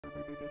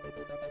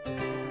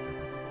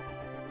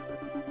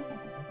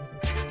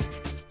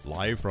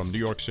Live from New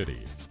York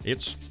City,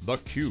 it's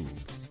theCUBE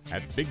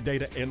at Big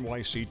Data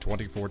NYC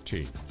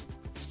 2014.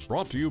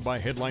 Brought to you by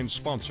headline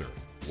sponsor,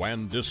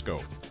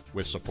 WANdisco,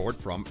 with support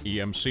from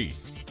EMC,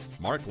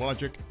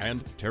 MarkLogic,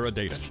 and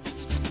Teradata.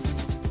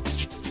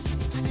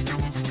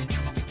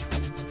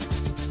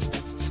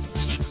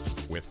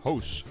 With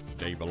hosts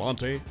Dave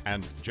Vellante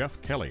and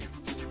Jeff Kelly.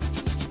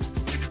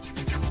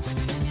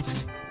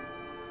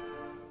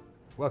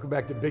 Welcome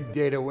back to Big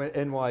Data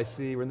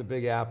NYC. We're in the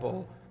Big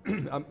Apple.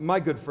 My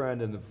good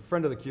friend and the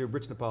friend of theCUBE,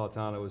 Rich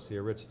Napolitano, is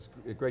here. Rich,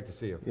 it's great to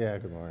see you. Yeah,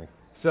 good morning.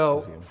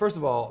 So, first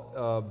of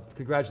all,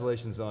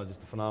 congratulations on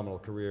just a phenomenal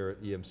career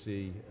at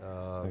EMC.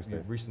 Thanks, you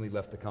Dave. recently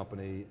left the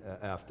company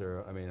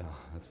after, I mean,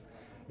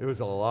 it was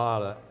a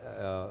lot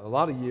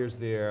of years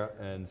there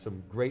and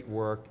some great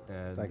work,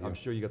 and I'm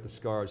sure you got the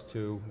scars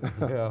too.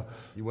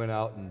 You went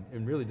out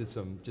and really did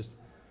some just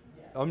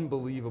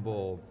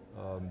unbelievable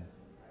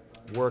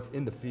work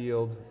in the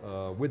field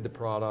with the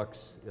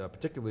products.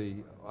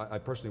 Particularly, I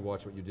personally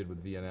watched what you did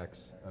with VNX.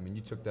 I mean,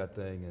 you took that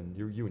thing, and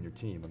you and your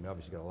team, I mean,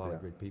 obviously you got a lot of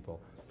great people.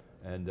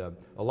 And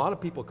a lot of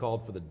people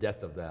called for the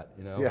death of that,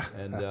 you know? Yeah.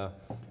 And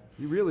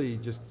you really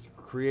just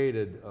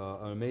created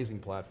an amazing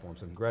platform,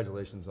 so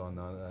congratulations on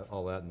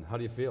all that, and how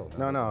do you feel?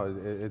 No,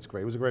 it's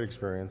great. It was a great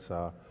experience.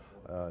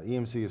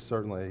 EMC is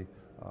certainly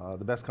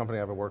the best company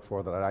I ever worked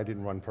for that I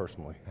didn't run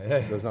personally, so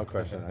there's no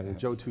question. I mean,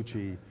 Joe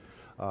Tucci,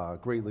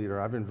 great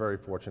leader. I've been very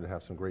fortunate to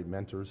have some great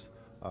mentors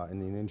in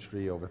the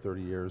industry over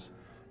 30 years,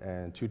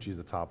 and Tucci's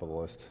the top of the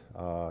list.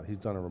 He's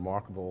done a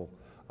remarkable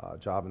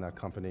job in that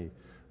company.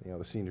 You know,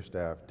 the senior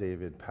staff,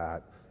 David,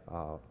 Pat,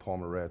 Paul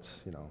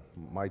Moritz, you know,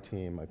 my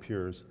team, my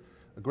peers,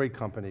 a great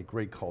company,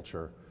 great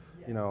culture.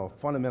 You know,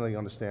 fundamentally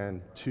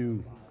understand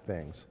two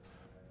things.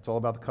 It's all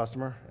about the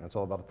customer, and it's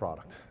all about the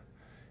product.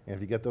 And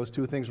if you get those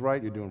two things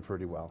right, you're doing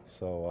pretty well.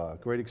 So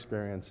great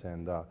experience,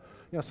 and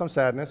you know, some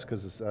sadness,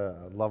 because I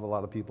love a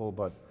lot of people,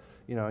 but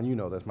you know, and you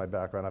know that's my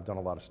background. I've done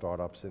a lot of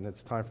startups, and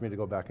it's time for me to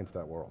go back into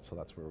that world, so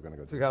that's where we're going to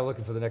go. So you're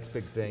looking for the next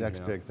big thing.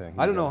 Next big thing.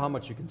 I don't know how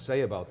much you can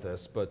say about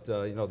this, but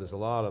you know, there's a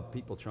lot of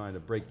people trying to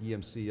break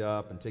EMC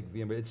up and take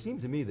VMware. It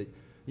seemed to me that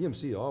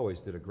EMC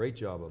always did a great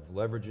job of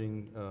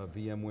leveraging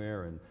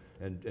VMware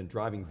and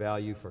driving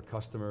value for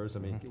customers. I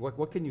mean,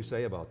 what can you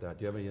say about that?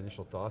 Do you have any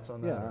initial thoughts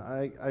on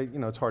that? Yeah, you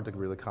know, it's hard to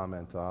really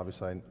comment.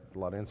 Obviously, a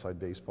lot of inside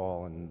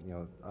baseball, and you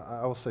know,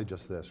 I will say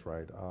just this,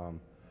 right?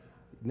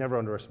 Never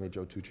underestimate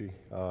Joe Tucci.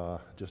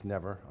 Just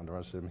never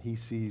underestimate him. He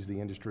sees the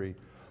industry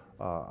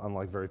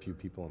unlike very few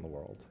people in the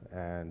world,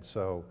 and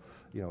so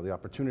you know, the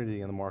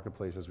opportunity in the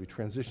marketplace as we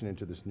transition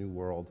into this new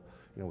world,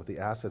 you know, with the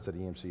assets that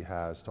EMC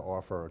has to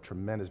offer a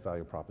tremendous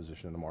value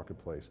proposition in the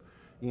marketplace.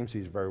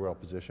 EMC is very well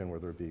positioned,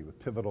 whether it be with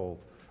Pivotal,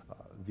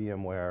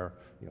 VMware,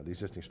 you know, the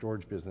existing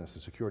storage business, the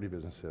security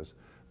businesses.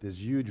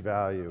 There's huge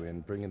value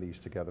in bringing these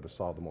together to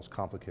solve the most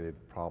complicated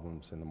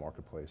problems in the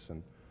marketplace,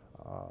 and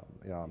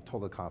you know, I'm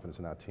totally confident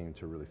in that team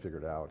to really figure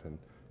it out and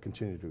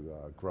continue to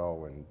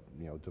grow and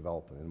you know,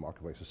 develop in the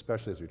marketplace,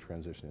 especially as we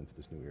transition into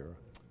this new era.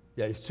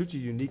 Yeah, he's such a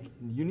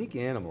unique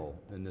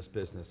animal in this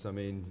business. I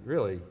mean,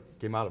 really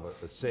came out of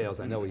a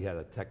sales. I know he had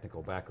a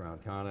technical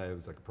background, kinda. It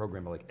was like a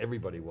programmer like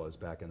everybody was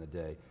back in the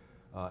day.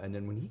 And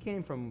then when he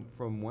came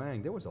from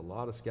Wang, there was a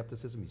lot of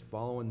skepticism. He's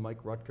following Mike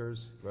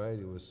Rutgers, right?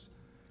 He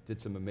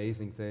did some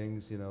amazing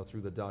things, you know,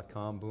 through the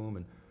 .com boom,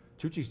 and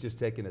Tucci's just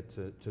taken it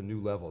to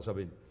new levels. I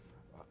mean,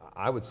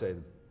 I would say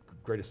the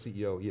greatest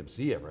CEO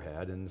EMC ever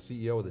had, and the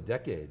CEO of the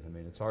decade. I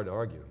mean, it's hard to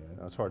argue. You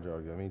know? No, it's hard to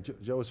argue. I mean,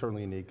 Joe is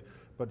certainly unique,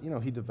 but you know,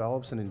 he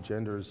develops and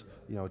engenders,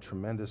 you know,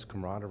 tremendous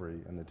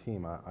camaraderie in the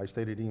team. I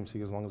stayed at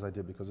EMC as long as I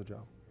did because of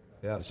Joe.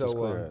 Yeah, it's just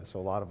clear. So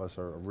a lot of us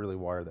are really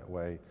wired that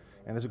way,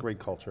 and it's a great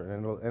culture,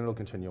 and it'll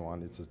continue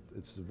on.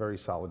 It's a very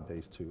solid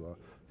base to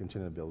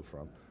continue to build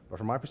from. But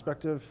from my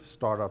perspective,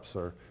 startups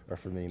are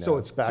for me now. So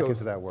it's back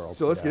into that world.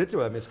 So let's get into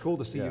it. I mean, it's cool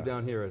to see you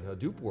down here at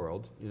Hadoop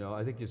World. You know,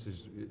 I think is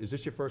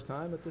this your first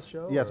time at this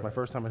show? Yeah, it's my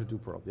first time at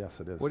Hadoop World. Yes,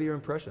 it is. What are your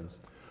impressions?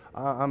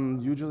 I'm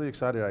hugely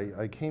excited.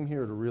 I came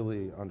here to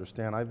really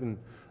understand. I've been,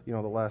 you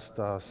know, the last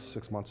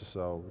 6 months or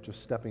so,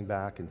 just stepping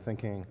back and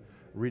thinking,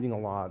 reading a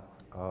lot,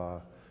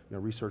 you know,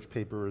 research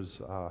papers,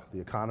 The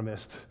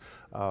Economist,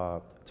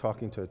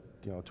 talking to,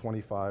 you know,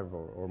 25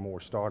 or more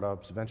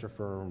startups, venture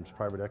firms,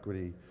 private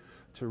equity,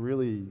 to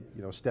really,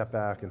 you know, step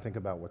back and think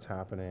about what's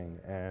happening.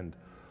 And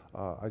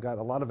I got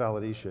a lot of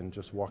validation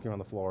just walking around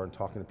the floor and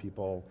talking to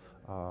people.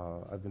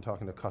 I've been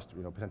talking to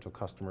potential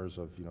customers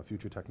of, you know,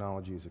 future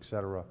technologies, et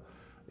cetera,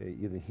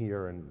 either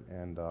here and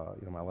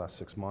you know, my last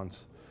 6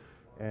 months.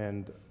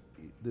 And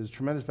there's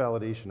tremendous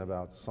validation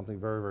about something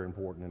very, very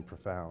important and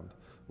profound,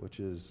 which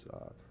is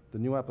the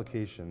new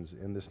applications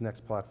in this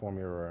next platform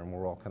era, and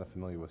we're all kind of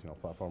familiar with, you know,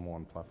 platform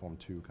 1, platform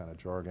 2 kind of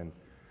jargon.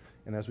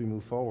 And as we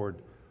move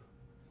forward,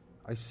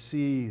 I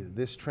see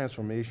this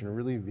transformation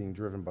really being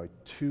driven by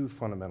two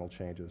fundamental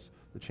changes.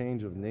 The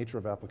change of nature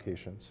of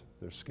applications,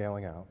 they're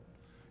scaling out,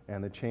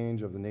 and the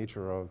change of the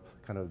nature of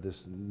kind of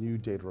this new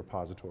data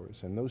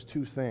repositories. And those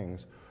two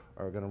things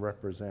are going to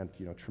represent,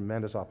 you know,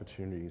 tremendous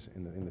opportunities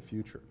in the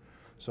future.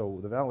 So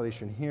the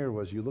validation here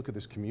was you look at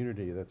this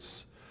community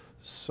that's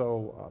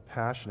so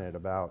passionate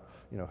about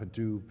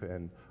Hadoop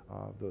and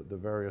the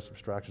various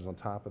abstractions on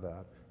top of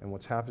that, and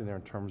what's happening there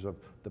in terms of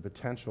the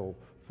potential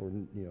for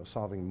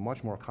solving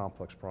much more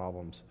complex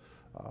problems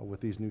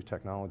with these new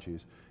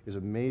technologies is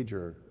a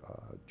major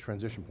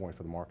transition point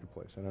for the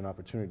marketplace and an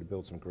opportunity to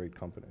build some great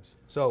companies.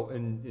 So,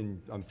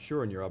 I'm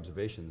sure in your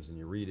observations and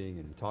your reading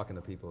and talking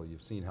to people,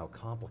 you've seen how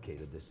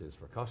complicated this is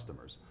for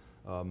customers.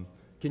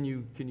 Can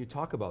you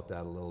talk about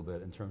that a little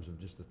bit in terms of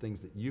just the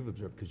things that you've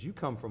observed? Because you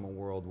come from a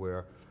world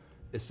where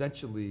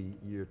essentially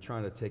you're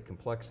trying to take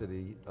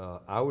complexity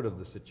out of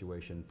the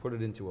situation, put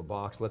it into a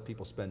box, let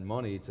people spend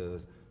money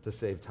to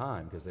save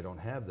time because they don't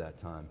have that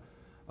time.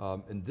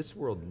 And this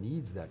world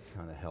needs that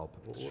kind of help.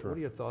 Sure. What are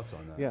your thoughts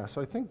on that? Yeah,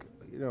 so I think,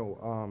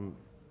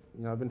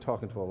 I've been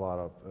talking to a lot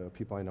of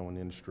people I know in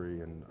the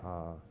industry and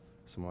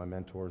some of my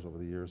mentors over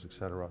the years, et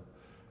cetera.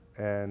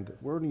 And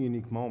we're in a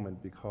unique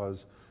moment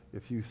because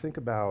if you think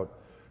about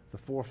the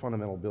four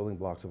fundamental building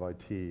blocks of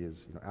IT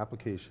is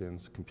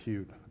applications,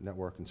 compute,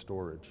 network, and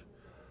storage.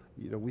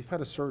 We've had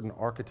a certain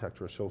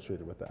architecture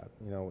associated with that.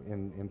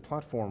 In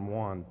platform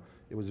one,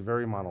 it was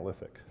very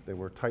monolithic. They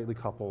were tightly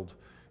coupled,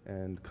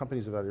 and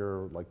companies of that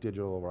era, like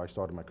Digital, where I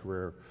started my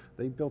career,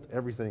 they built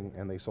everything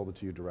and they sold it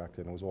to you direct,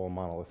 and it was all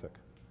monolithic.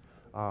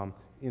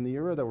 In the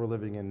era that we're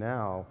living in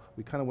now,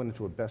 we kind of went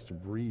into a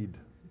best-of-breed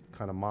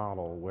kind of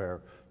model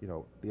where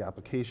the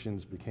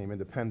applications became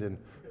independent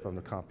from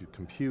the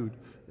compute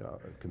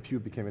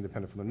became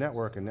independent from the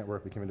network, and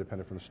network became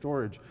independent from the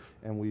storage,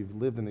 and we've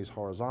lived in these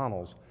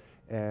horizontals,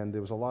 and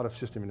there was a lot of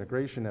system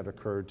integration that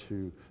occurred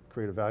to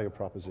create a value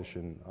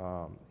proposition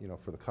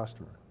for the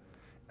customer.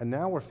 And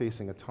now we're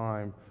facing a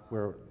time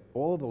where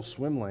all of those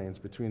swim lanes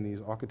between these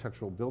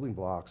architectural building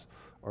blocks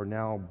are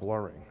now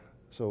blurring.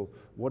 So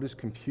what is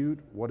compute?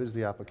 What is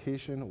the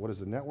application? What is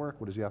the network?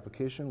 What is the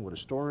application? What is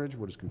storage?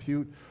 What is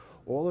compute?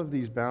 All of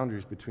these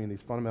boundaries between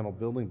these fundamental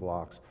building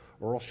blocks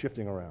are all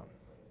shifting around.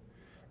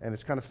 And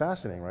it's kind of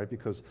fascinating, right?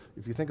 Because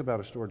if you think about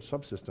a storage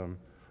subsystem,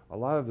 a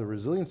lot of the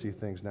resiliency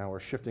things now are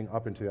shifting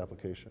up into the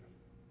application.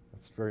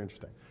 That's very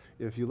interesting.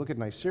 If you look at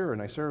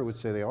Nicira would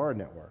say they are a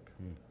network.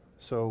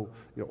 So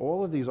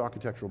all of these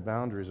architectural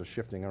boundaries are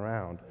shifting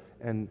around,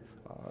 and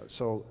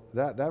so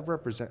that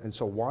represents, and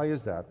so why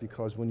is that?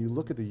 Because when you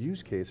look at the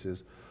use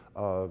cases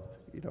of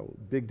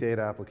big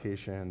data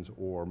applications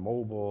or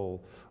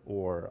mobile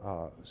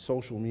or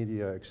social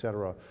media, et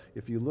cetera,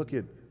 if you look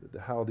at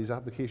how these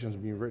applications are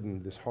being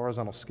written, this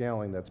horizontal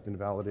scaling that's been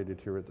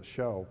validated here at the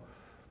show,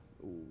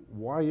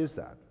 why is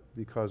that?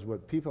 Because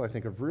what people I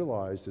think have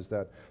realized is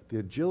that the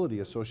agility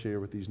associated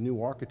with these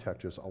new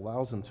architectures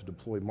allows them to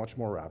deploy much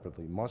more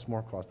rapidly, much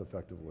more cost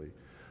effectively,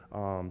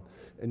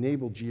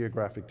 enable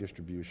geographic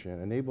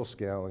distribution, enable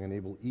scaling,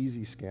 enable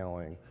easy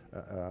scaling,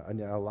 and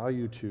allow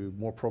you to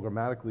more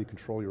programmatically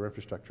control your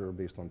infrastructure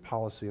based on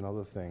policy and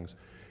other things.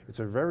 It's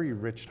a very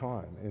rich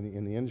time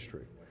in the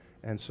industry.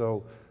 And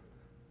so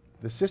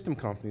the system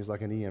companies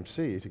like an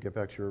EMC, to get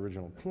back to your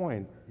original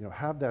point,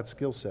 have that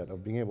skill set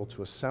of being able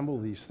to assemble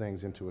these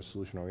things into a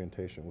solution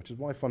orientation, which is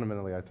why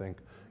fundamentally I think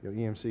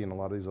EMC and a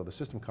lot of these other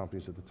system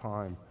companies at the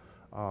time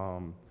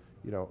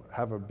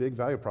have a big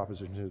value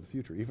proposition into the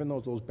future. Even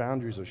though those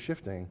boundaries are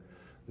shifting,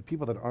 the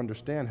people that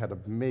understand how to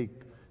make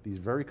these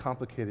very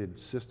complicated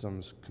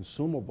systems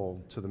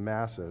consumable to the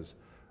masses,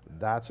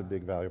 that's a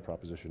big value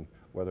proposition,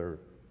 whether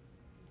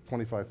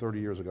 25, 30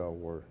 years ago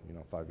or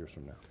 5 years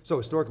from now. So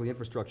historically,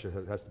 infrastructure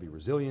has to be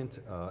resilient.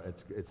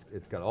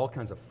 It's got all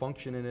kinds of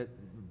function in it,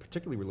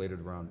 particularly related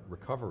around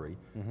recovery.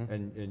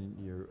 And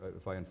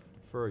if I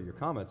infer your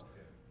comments,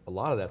 a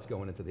lot of that's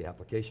going into the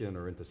application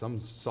or into some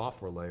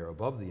software layer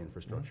above the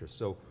infrastructure.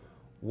 So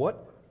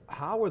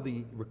how are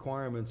the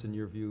requirements in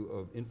your view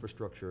of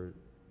infrastructure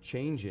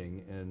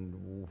changing, and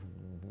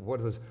what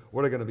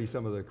are going to be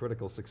some of the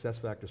critical success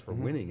factors for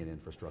winning in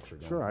infrastructure?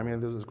 Sure, I mean,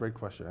 this is a great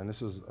question, and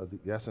this is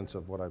the essence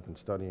of what I've been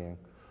studying.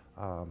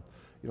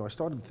 I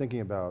started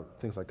thinking about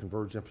things like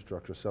converged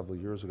infrastructure several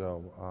years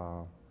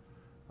ago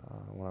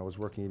when I was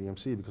working at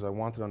EMC, because I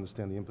wanted to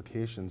understand the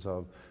implications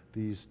of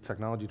these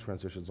technology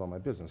transitions on my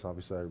business.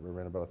 Obviously, I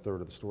ran about a third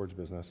of the storage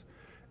business,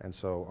 and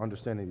so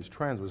understanding these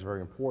trends was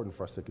very important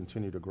for us to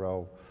continue to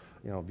grow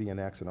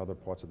VNX and other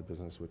parts of the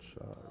business, which,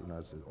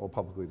 as all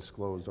publicly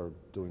disclosed, are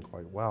doing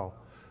quite well.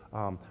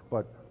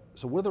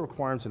 So what are the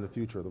requirements in the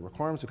future? The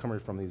requirements are coming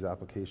from these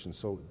applications.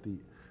 So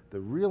the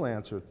real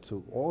answer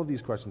to all of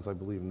these questions, I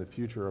believe, in the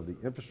future of the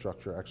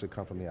infrastructure actually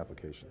come from the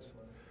applications.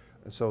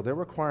 And so their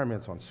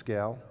requirements on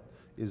scale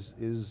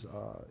is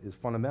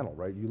fundamental,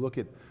 right? You look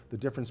at the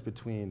difference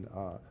between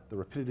the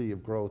rapidity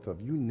of growth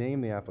of, you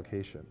name the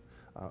application.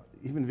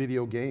 Even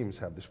video games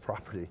have this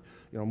property,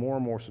 more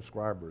and more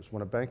subscribers.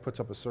 When a bank puts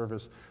up a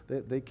service,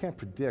 they can't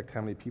predict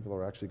how many people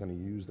are actually going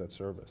to use that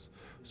service.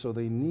 So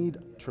they need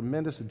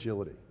tremendous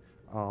agility.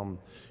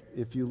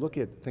 If you look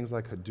at things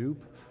like Hadoop,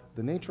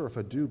 the nature of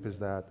Hadoop is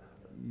that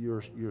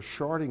you're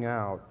sharding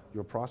out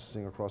your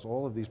processing across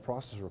all of these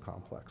processor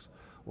complex.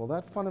 Well,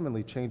 that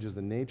fundamentally changes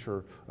the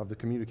nature of the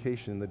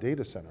communication in the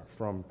data center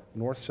from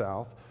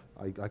north-south,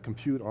 I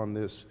compute on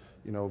this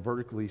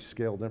vertically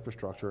scaled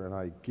infrastructure and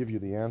I give you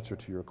the answer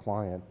to your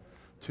client,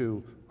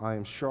 to I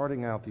am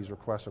sharding out these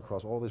requests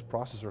across all these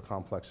processor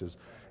complexes,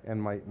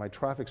 and my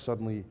traffic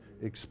suddenly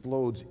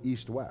explodes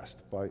east-west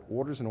by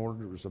orders and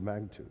orders of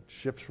magnitude,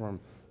 shifts from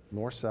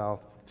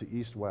north-south to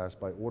east-west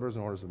by orders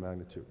and orders of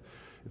magnitude.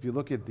 If you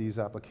look at these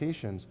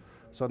applications,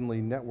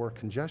 suddenly network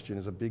congestion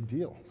is a big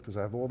deal, because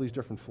I have all these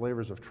different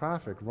flavors of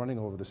traffic running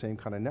over the same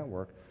kind of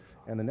network,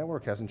 and the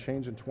network hasn't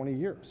changed in 20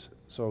 years.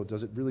 So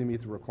does it really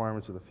meet the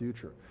requirements of the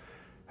future?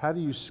 How do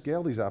you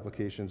scale these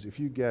applications? If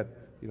you get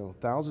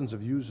thousands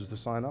of users to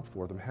sign up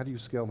for them, how do you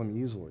scale them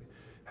easily?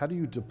 How do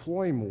you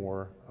deploy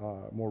more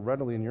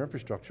readily in your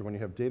infrastructure when you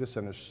have data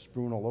centers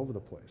strewn all over the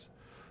place?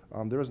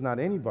 There is not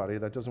anybody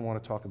that doesn't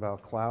want to talk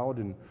about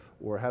cloud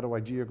or how do I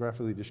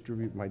geographically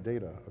distribute my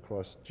data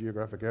across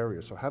geographic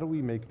areas. So how do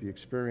we make the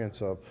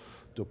experience of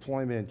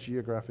deployment,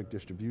 geographic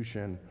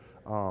distribution?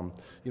 One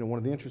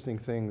of the interesting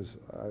things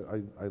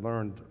I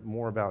learned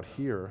more about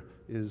here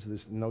is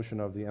this notion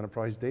of the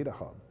enterprise data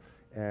hub.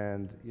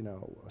 And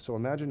so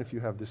imagine if you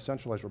have this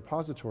centralized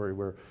repository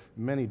where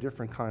many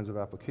different kinds of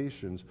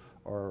applications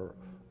are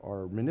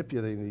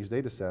manipulating these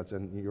data sets,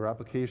 and your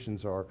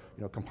applications are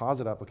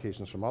composite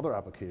applications from other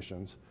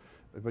applications,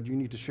 but you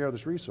need to share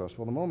this resource.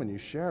 Well, the moment you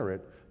share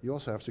it, you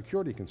also have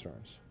security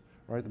concerns,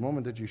 right? The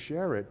moment that you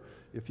share it,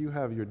 if you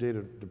have your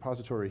data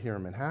depository here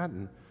in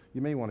Manhattan,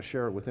 you may want to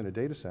share it within a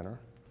data center,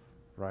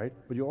 right?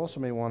 But you also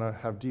may want to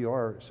have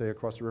DR, say,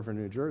 across the river in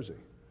New Jersey,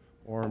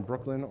 or in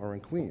Brooklyn, or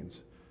in Queens.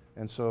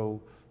 And so,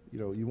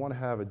 you want to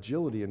have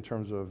agility in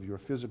terms of your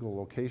physical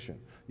location.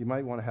 You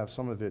might want to have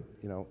some of it,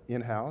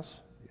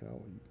 in-house,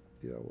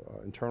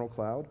 internal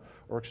cloud,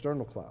 or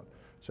external cloud.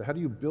 So how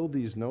do you build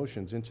these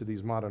notions into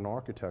these modern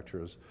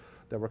architectures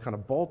that were kind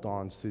of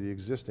bolt-ons to the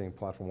existing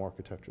platform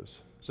architectures?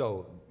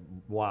 So,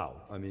 wow,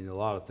 I mean, a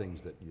lot of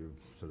things that you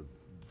sort of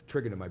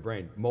triggered in my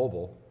brain.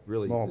 Mobile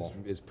really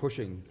is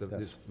pushing,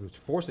 is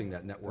forcing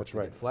that network to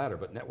get flatter,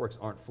 but networks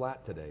aren't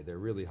flat today. They're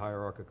really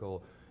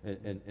hierarchical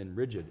and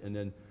rigid. And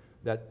then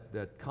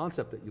that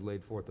concept that you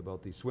laid forth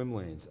about these swim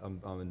lanes,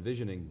 I'm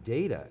envisioning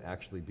data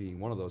actually being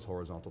one of those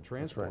horizontal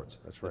transports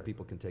that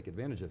people can take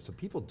advantage of. So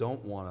people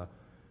don't want to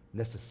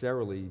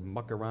necessarily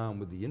muck around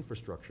with the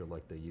infrastructure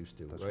like they used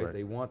to, right?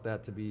 They want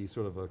that to be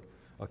sort of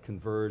a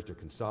converged or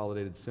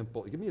consolidated,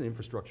 simple. Give me an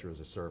infrastructure as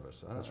a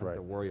service. I don't have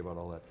to worry about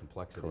all that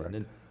complexity. And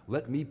then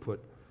let me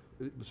put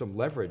some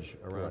leverage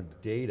around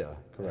data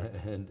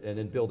and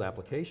then build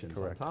applications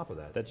on top of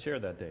that. That share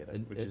that data.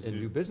 And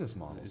new business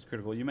models. Is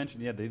critical. You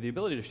mentioned, the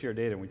ability to share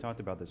data, and we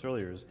talked about this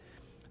earlier, is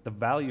the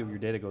value of your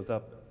data goes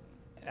up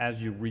as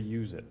you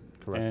reuse it.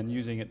 And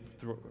using it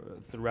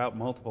throughout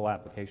multiple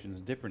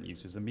applications, different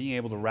uses, and being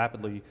able to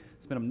rapidly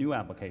spin up new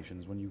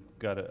applications when you've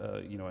got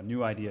a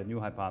new idea, a new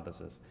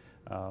hypothesis.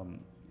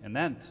 And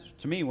that's,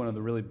 to me, one of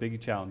the really big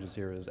challenges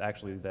here is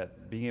actually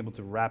that being able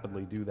to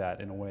rapidly do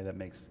that in a way that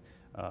makes,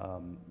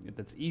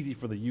 that's easy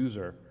for the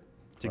user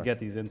to get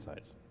these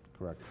insights.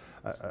 Correct.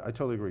 I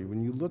totally agree.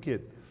 When you look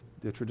at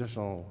the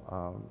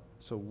traditional,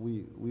 so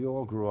we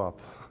all grew up,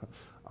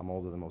 I'm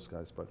older than most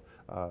guys, but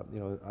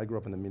I grew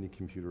up in the mini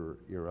computer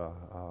era.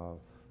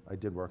 I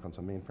did work on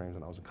some mainframes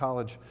when I was in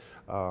college.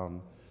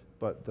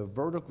 But the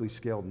vertically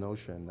scaled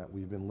notion that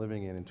we've been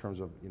living in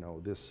terms of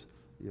this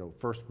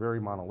first very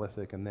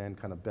monolithic and then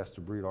kind of best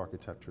of breed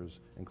architectures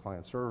in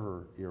client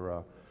server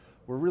era,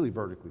 were really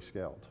vertically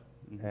scaled.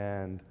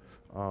 And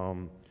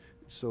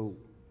so,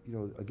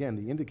 again,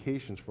 the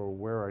indications for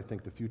where I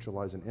think the future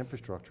lies in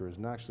infrastructure is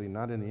actually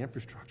not in the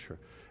infrastructure,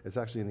 it's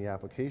actually in the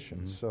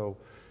applications. So,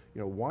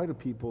 why are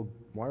people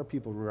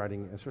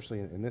writing,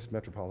 especially in this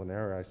metropolitan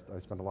area, I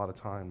spent a lot of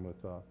time with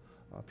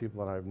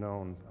people that I've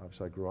known.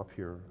 Obviously I grew up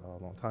here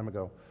a long time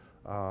ago,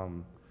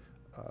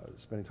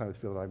 spending time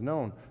with people that I've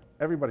known.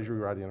 Everybody's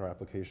rewriting their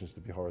applications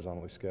to be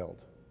horizontally scaled.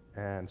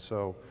 And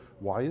so,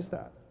 why is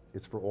that?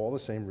 It's for all the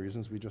same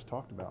reasons we just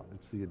talked about.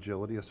 It's the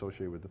agility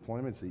associated with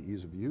deployment, it's the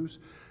ease of use,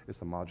 it's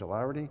the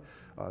modularity,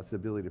 it's the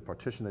ability to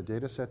partition the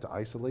data set, to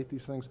isolate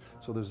these things.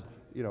 So there's,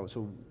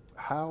 so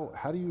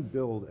how do you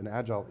build an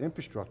agile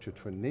infrastructure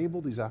to enable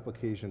these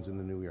applications in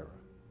the new era?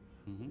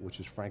 Which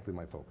is frankly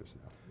my focus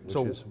now.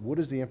 Which is, what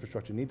does the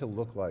infrastructure need to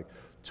look like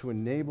to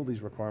enable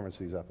these requirements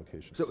of these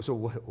applications? So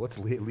what's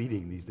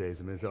leading these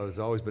days? I mean, there's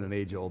always been an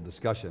age-old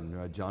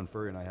discussion. John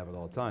Furrier and I have it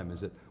all the time.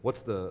 Is it,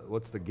 what's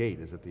the gate?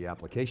 Is it the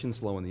application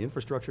slowing the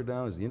infrastructure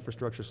down? Is the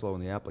infrastructure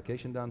slowing the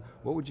application down?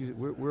 What would you,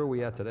 where are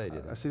we at today, do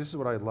you think? See, this is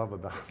what I love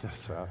about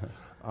this.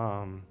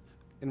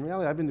 In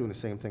reality, I've been doing the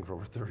same thing for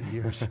over 30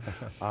 years.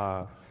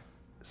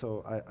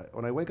 So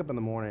when I wake up in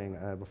the morning,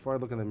 before I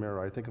look in the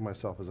mirror, I think of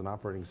myself as an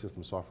operating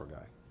system software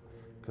guy.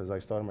 Because I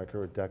started my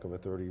career at DEC over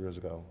 30 years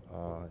ago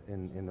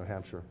in New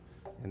Hampshire,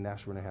 in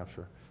Nashua, New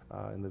Hampshire,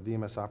 in the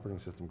VMS operating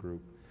system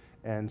group.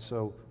 And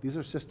so these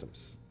are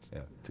systems,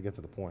 to get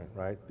to the point,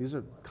 right? These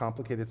are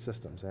complicated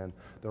systems, and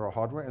there are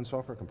hardware and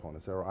software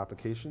components. There are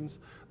applications,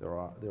 there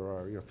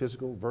are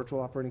physical,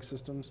 virtual operating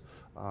systems,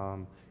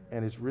 and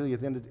it's really, at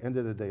the end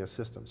of the day, a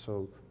system.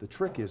 So the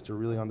trick is to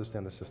really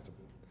understand the system.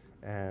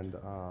 And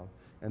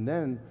And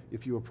then,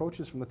 if you approach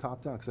this from the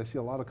top down, because I see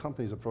a lot of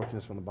companies approaching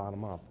this from the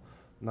bottom up,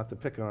 not to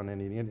pick on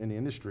any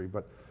industry,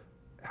 but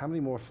how many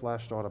more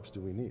Flash startups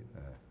do we need?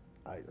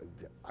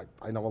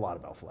 I know a lot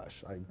about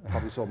Flash. I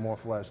probably sold more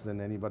Flash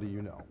than anybody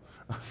you know.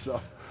 So,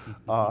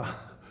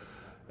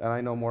 and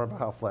I know more about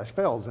how Flash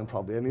fails than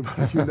probably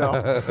anybody you know.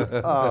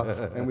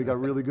 And we got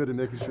really good at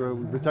making sure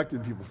we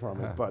protected people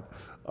from it. But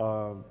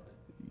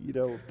you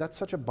know, that's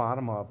such a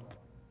bottom-up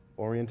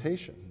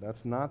orientation.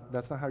 That's not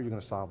how you're going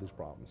to solve these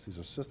problems. These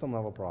are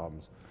system-level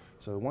problems.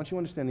 So once you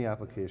understand the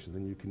applications,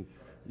 then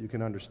you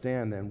can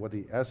understand then what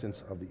the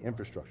essence of the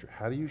infrastructure.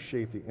 How do you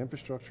shape the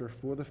infrastructure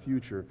for the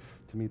future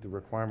to meet the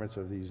requirements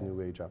of these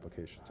new age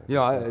applications? You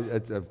know,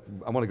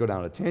 I want to go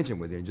down a tangent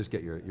with you and just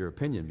get your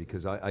opinion,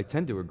 because I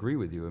tend to agree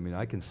with you. I mean,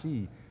 I can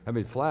see,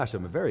 Flash,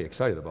 I'm very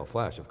excited about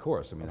Flash, of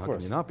course. I mean, how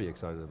can you not be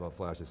excited about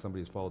Flash as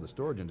somebody who's followed the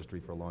storage industry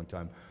for a long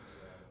time?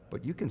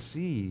 But you can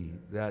see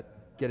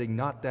that getting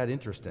not that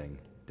interesting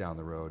down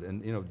the road.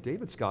 And you know,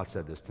 David Scott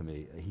said this to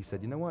me. He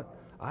said, you know what,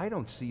 I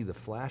don't see the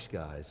Flash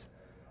guys,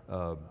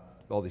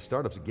 all these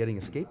startups getting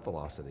escape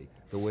velocity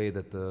the way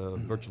that the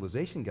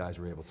virtualization guys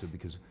were able to,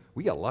 because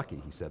we got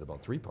lucky, he said,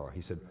 about 3PAR.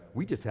 He said,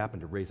 we just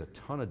happened to raise a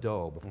ton of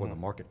dough before the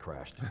market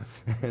crashed.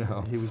 You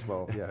know? He was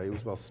well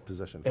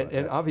positioned.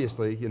 And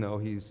obviously, you know,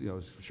 he's, you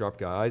know, sharp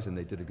guys and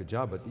they did a good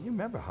job, but you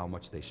remember how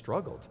much they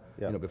struggled,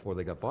 you know, before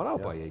they got bought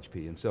out by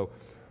HP. And so,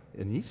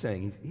 and he's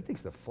saying he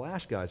thinks the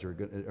Flash guys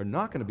are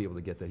not going to be able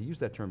to get that. He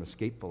used that term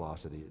escape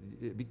velocity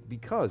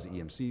because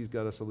EMC's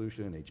got a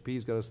solution,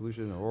 HP's got a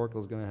solution, and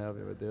Oracle's going to have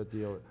their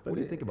deal. What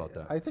do you think about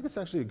that? I think it's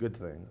actually a good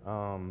thing.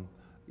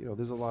 You know,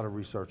 there's a lot of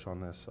research on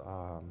this.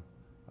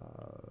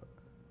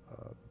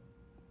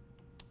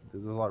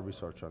 There's a lot of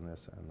research on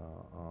this,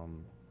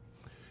 and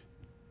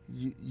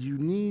you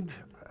need,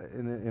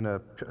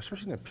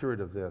 especially in a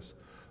period of this,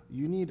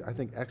 you need, I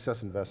think,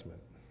 excess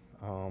investment.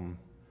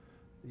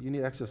 You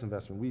need excess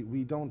investment.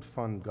 We don't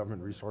fund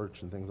government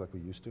research and things like we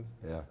used to.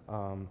 Yeah.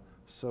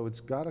 So it's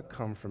got to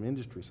come from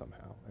industry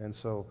somehow. And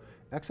so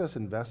excess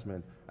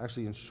investment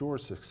actually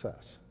ensures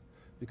success,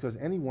 because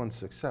anyone's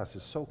success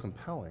is so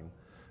compelling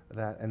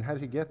that, and how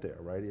do you get there,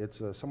 right?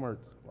 It's somewhere,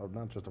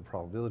 not just a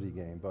probability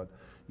game, but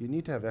you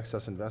need to have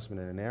excess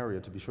investment in an area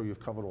to be sure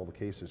you've covered all the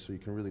cases so you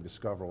can really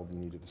discover all that you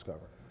need to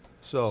discover.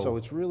 So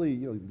it's really,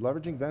 you know,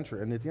 leveraging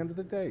venture, and at the end of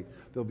the day,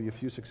 there'll be a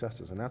few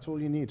successes, and that's all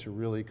you need to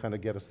really kind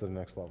of get us to the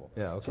next level.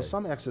 Yeah, okay. So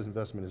some excess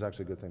investment is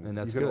actually a good thing. And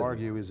that's good. You could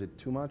argue, is it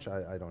too much?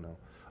 I don't know.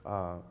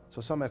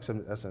 So some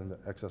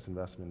excess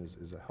investment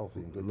is a healthy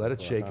and good thing. Let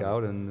it shake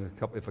out, and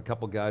if a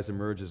couple guys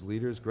emerge as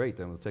leaders, great,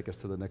 then it'll take us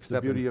to the next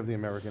step. The beauty of the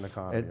American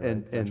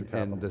economy.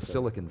 And the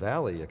Silicon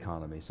Valley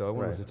economy. So I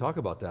wanted to talk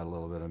about that a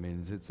little bit. I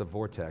mean, it's a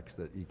vortex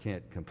that you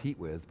can't compete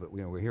with, but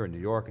you know, we're here in New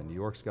York, and New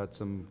York's got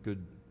some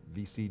good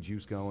VC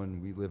juice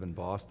going. We live in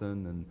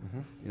Boston, and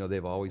you know,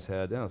 they've always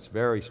had, you know, it's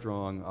very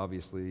strong,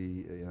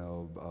 obviously, you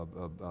know,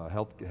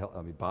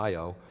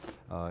 bio,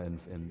 and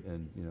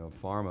you know,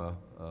 pharma,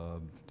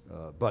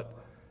 but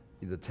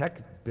the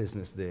tech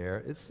business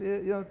there, it's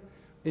you know,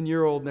 in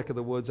your old neck of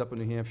the woods up in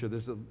New Hampshire,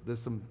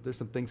 there's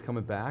some things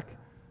coming back.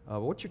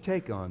 What's your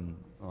take on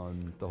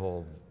the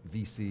whole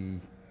VC,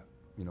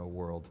 you know,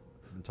 world?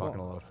 I've been talking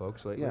to a lot of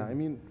folks lately. Yeah, I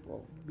mean,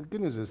 well, the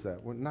good news is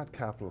that we're not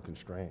capital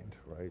constrained,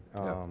 right?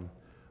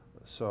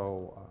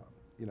 So,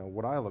 you know,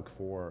 what I look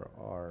for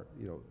are,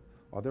 you know,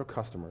 are there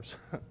customers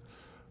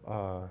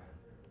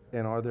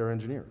and are there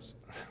engineers?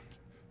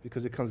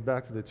 Because it comes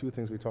back to the two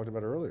things we talked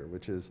about earlier,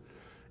 which is,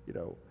 you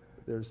know,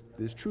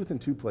 there's truth in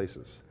two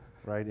places,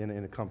 right,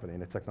 in a company,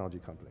 in a technology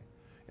company.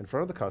 In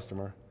front of the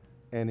customer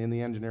and in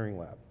the engineering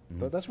lab.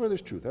 But that's where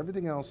there's truth.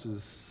 Everything else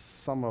is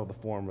some of the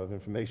form of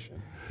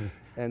information.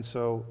 And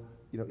so,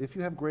 you know, if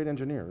you have great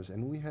engineers,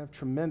 and we have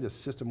tremendous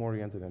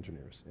system-oriented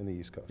engineers in the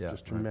East Coast,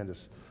 just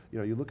tremendous. You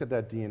know, you look at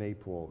that DNA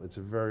pool, it's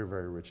a very,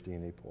 very rich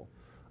DNA pool.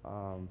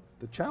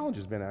 The challenge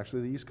has been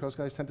actually the East Coast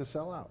guys tend to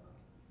sell out.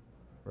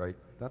 Right.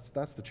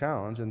 That's the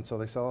challenge, and so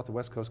they sell out to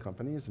West Coast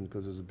companies, and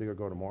because there's a bigger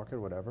go-to-market,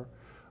 whatever.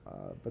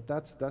 But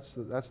that's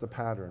the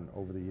pattern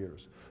over the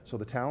years. So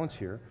the talent's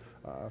here.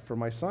 For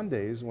my Sun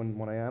days,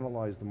 when I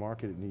analyzed the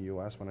market in the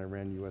US, when I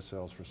ran US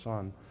sales for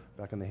Sun,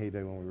 back in the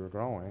heyday when we were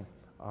growing,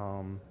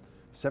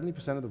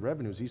 70% of the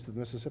revenue is east of the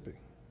Mississippi.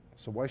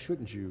 So why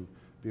shouldn't you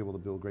be able to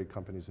build great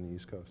companies in the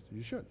East Coast?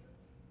 You should.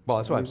 Well,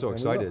 that's why I'm so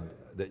excited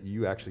that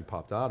you actually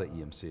popped out at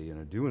EMC and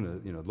are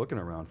doing you know, looking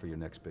around for your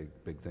next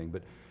big thing.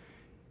 But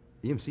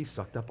EMC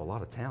sucked up a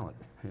lot of talent.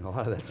 You know, a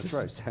lot of that's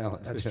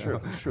talent. That's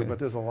true. It's true, but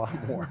there's a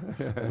lot more.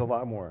 There's a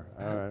lot more.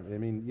 I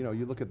mean, you know,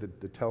 you look at the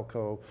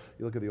telco,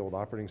 you look at the old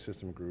operating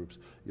system groups,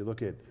 you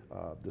look at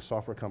the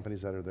software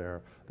companies that are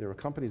there. There are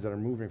companies that are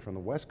moving from the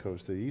West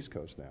Coast to the East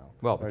Coast now.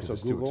 Well, because so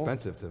it's Google, too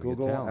expensive to get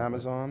talent.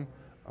 Amazon,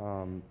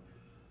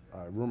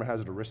 rumor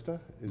has it Arista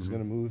is going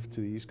to move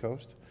to the East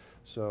Coast.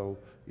 So,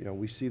 you know,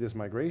 we see this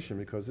migration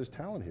because there's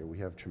talent here. We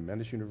have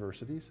tremendous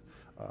universities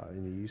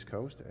in the East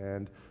Coast,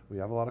 and we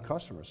have a lot of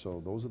customers.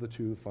 So those are the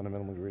two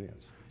fundamental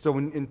ingredients. So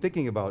in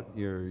thinking about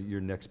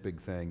your next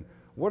big thing,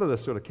 What are the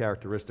sort of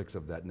characteristics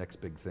of that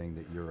next big thing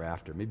that you're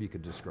after? Maybe you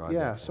could describe that.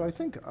 Yeah, so I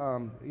think,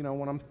 you know,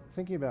 what I'm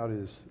thinking about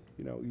is,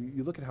 you know,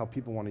 you look at how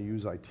people want to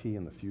use IT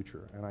in the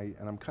future, and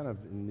I'm kind of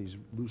in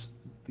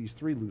these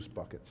three loose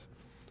buckets.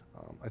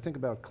 I think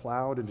about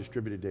cloud and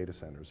distributed data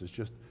centers as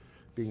just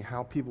being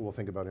how people will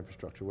think about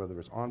infrastructure, whether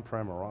it's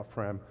on-prem or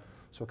off-prem.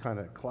 So kind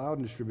of cloud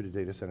and distributed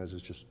data centers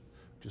is just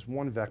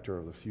one vector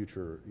of the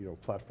future, you know,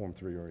 platform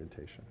 3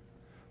 orientation.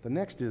 The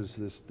next is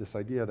this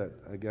idea that,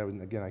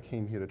 again, I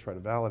came here to try to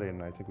validate,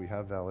 and I think we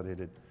have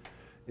validated,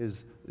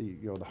 is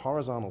the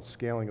horizontal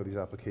scaling of these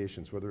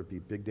applications, whether it be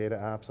big data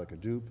apps like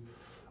Hadoop,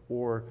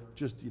 or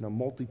just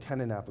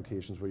multi-tenant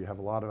applications where you have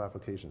a lot of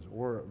applications,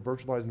 or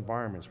virtualized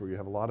environments where you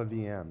have a lot of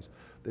VMs.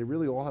 They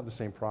really all have the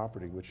same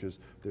property, which is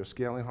they're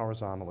scaling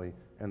horizontally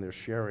and they're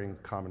sharing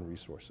common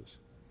resources.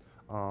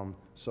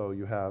 So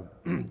you have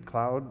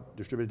cloud,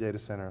 distributed data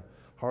center,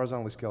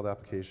 horizontally scaled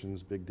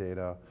applications, big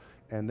data,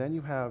 and then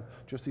you have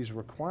just these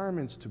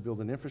requirements to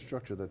build an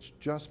infrastructure that's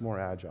just more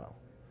agile.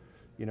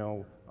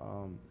 I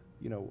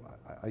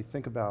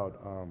think about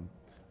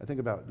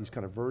these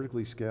kind of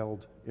vertically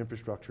scaled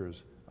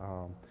infrastructures,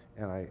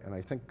 and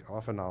I think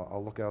often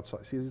I'll look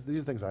outside. See,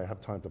 these things I have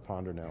time to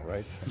ponder now,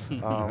 right?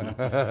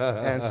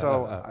 And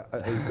so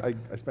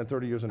I spent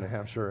 30 years in New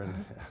Hampshire,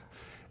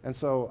 and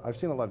so I've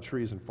seen a lot of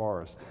trees and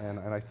forests, and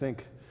I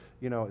think,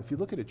 if you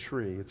look at a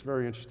tree, it's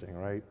very interesting,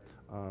 right?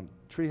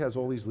 Tree has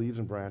all these leaves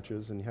and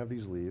branches, and you have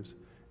these leaves,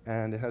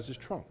 and it has this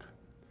trunk.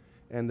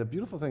 And the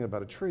beautiful thing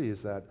about a tree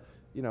is that,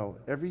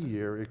 every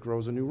year it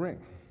grows a new ring.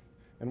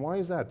 And why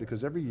is that?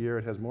 Because every year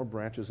it has more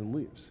branches and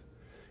leaves.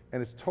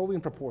 And it's totally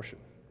in proportion.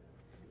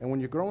 And when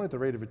you're growing at the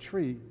rate of a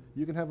tree,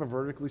 you can have a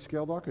vertically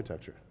scaled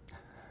architecture.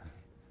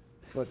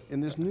 But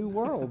in this new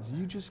world,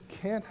 you just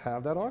can't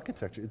have that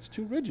architecture. It's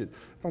too rigid.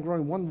 If I'm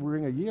growing one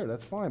ring a year,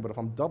 that's fine, but if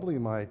I'm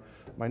doubling my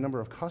number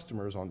of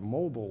customers on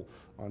mobile,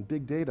 on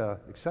big data,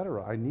 et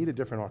cetera, I need a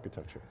different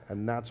architecture,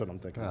 and that's what I'm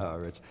thinking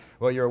about. Rich.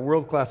 Well, you're a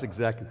world-class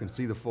exec who can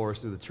see the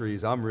forest through the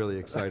trees. I'm really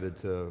excited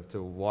to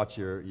watch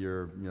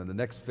the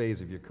next phase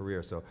of your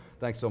career, so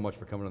thanks so much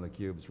for coming on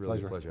theCUBE. It's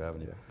really a pleasure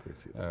having you. Yeah, great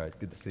to see you. All right,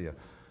 good to see you.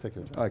 Take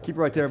care, John. All right, keep it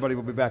right there, everybody.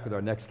 We'll be back with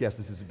our next guest.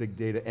 This is Big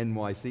Data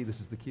NYC.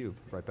 This is theCUBE.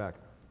 Right back.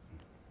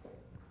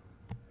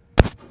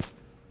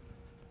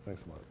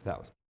 Thanks a lot. That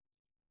was